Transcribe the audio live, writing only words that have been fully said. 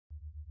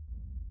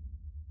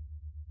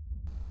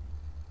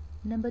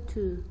Number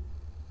 2.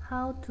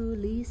 How to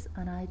list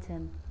an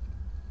item.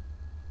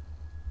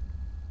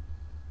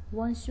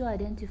 Once you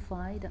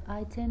identify the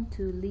item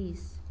to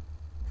list,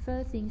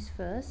 first things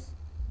first,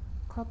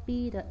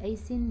 copy the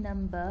ASIN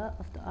number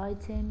of the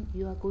item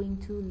you are going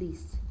to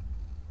list.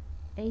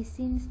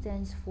 ASIN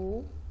stands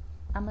for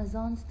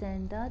Amazon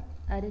Standard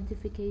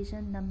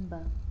Identification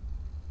Number,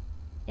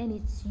 and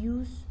it's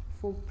used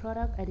for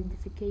product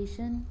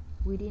identification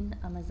within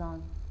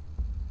Amazon.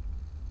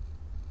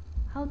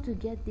 How to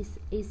get this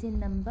ASIN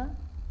number?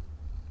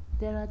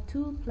 There are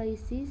two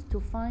places to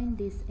find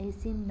this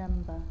ASIN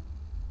number,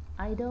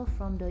 either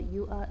from the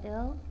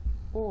URL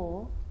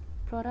or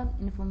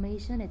product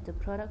information at the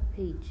product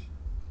page.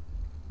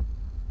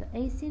 The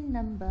ASIN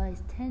number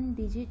is 10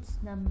 digits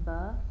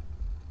number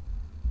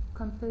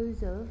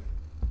composed of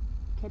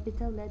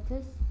capital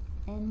letters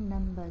and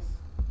numbers.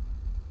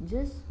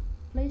 Just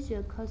place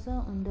your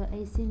cursor on the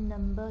ASIN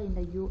number in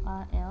the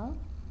URL,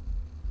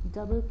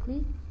 double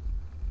click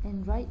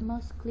and right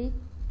mouse click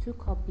to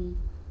copy.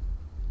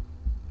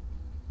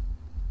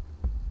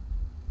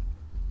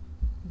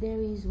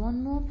 There is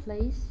one more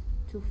place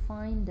to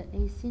find the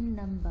ASIN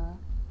number,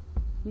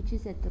 which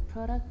is at the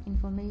product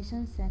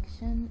information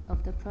section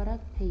of the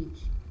product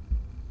page.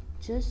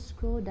 Just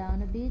scroll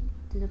down a bit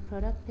to the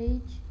product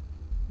page,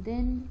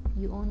 then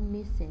you won't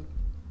miss it.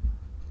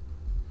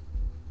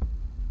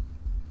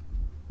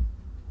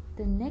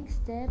 The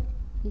next step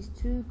is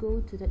to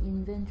go to the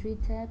inventory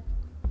tab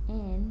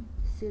and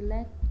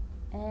select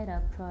add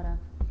a product.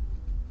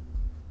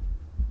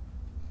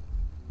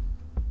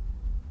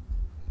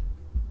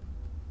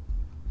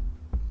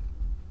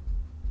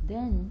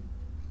 Then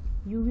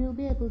you will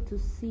be able to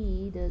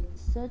see the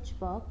search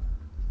box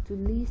to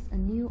list a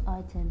new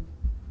item.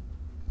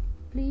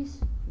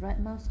 Please right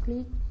mouse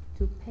click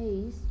to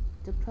paste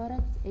the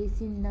product's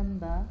ASIN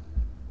number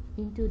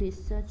into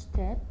this search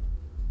tab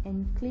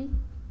and click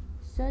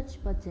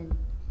search button.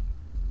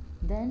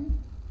 Then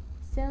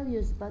sell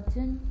yours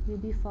button will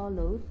be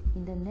followed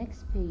in the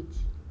next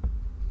page.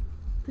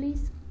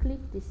 Please click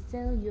the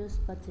sell yours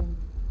button.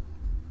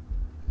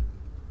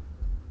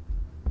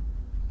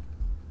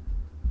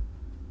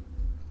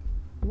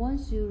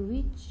 Once you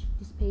reach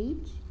this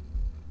page,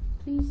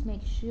 please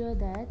make sure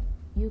that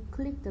you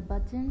click the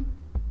button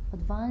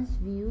Advanced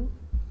View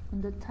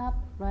on the top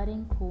right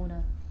hand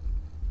corner.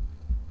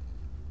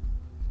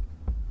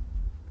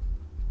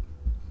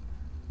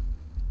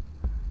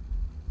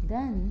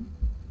 Then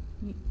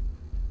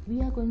we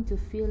are going to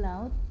fill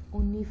out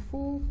only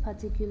 4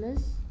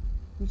 particulars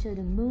which are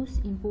the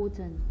most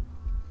important: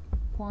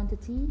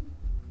 quantity,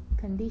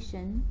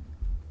 condition,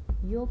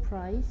 your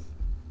price,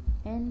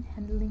 and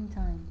handling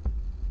time.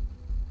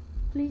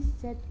 Please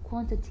set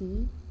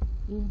quantity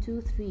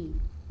into 3.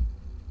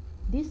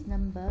 This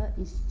number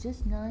is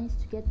just nice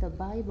to get the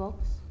buy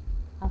box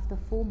after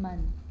 4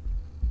 months.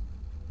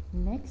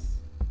 Next,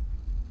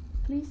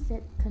 please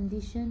set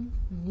condition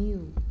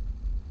new.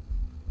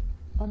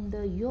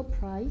 Under your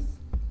price,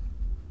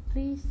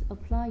 please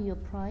apply your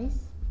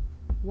price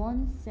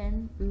 1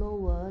 cent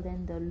lower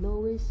than the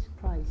lowest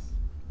price.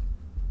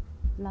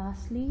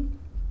 Lastly,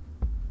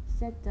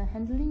 set the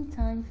handling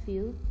time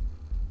field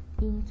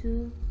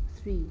into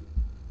 3.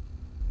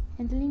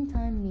 Handling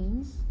time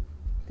means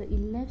the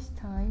elapsed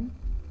time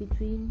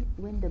between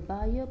when the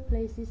buyer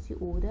places the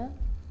order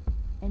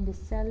and the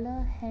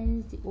seller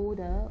hands the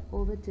order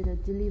over to the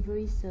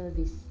delivery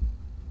service.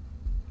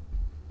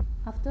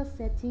 After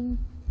setting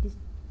these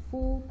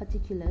 4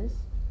 particulars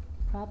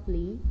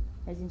properly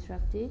as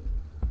instructed,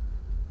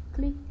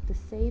 click the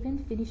Save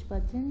and Finish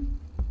button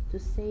to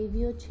save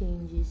your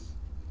changes.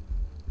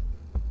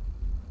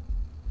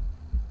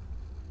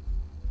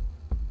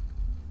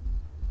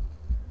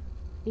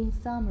 In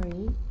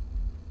summary,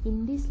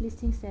 in this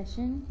listing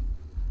session,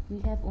 we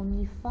have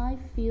only 5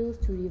 fields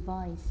to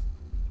revise.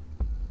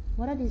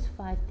 What are these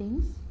 5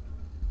 things?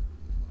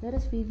 Let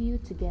us review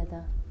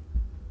together.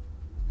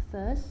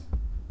 First,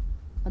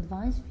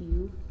 Advanced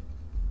View.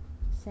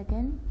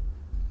 Second,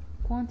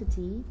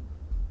 quantity.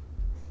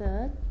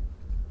 Third,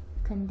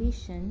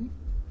 condition.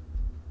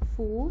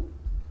 Fourth,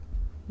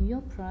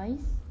 your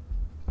price.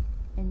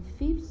 And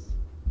fifth,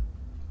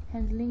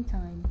 handling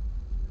time.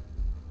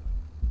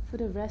 For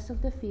the rest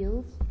of the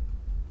fields,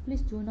 please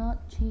do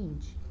not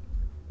change.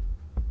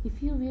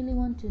 If you really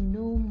want to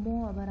know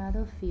more about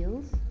other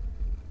fields,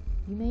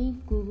 you may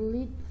Google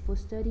it for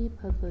study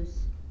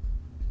purpose.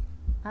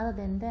 Other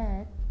than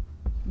that,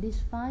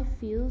 these 5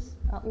 fields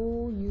are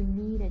all you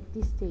need at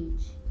this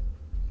stage.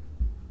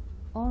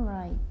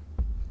 Alright,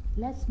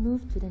 let's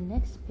move to the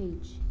next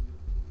page.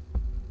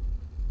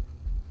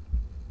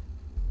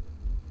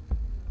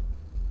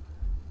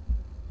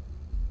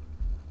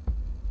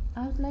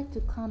 I would like to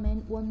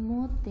comment one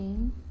more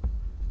thing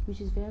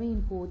which is very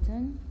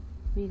important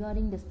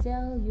regarding the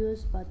Sell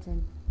Yours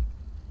button.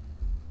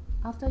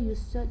 After you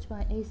search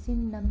by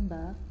ASIN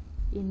number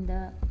in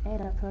the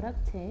Add a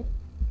Product tab,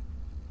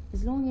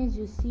 as long as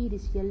you see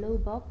this yellow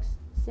box,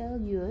 Sell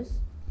Yours,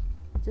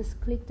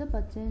 just click the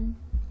button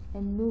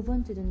and move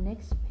on to the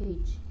next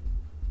page.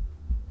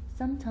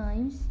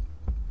 Sometimes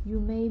you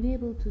may be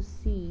able to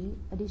see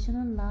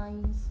additional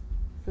lines.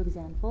 For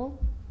example,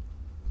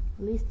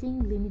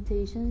 listing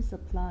limitations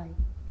apply,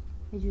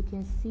 as you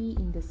can see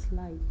in the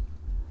slide.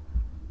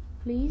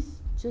 Please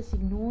just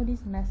ignore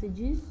these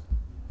messages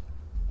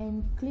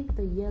and click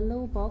the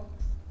yellow box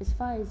as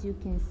far as you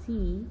can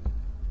see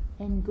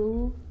and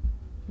go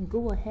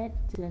ahead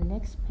to the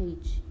next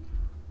page.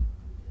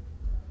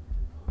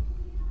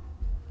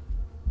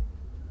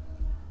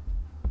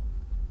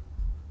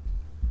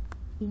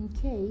 In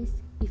case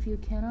if you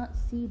cannot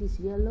see this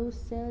yellow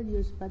Sell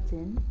Yours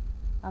button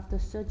after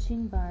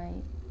searching by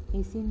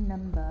ASIN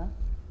number,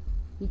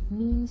 it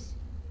means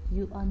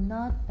you are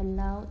not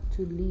allowed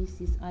to list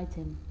this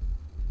item,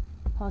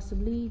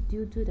 possibly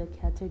due to the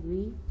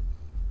category.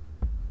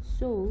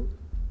 So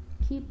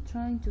keep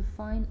trying to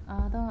find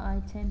other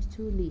items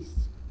to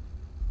list.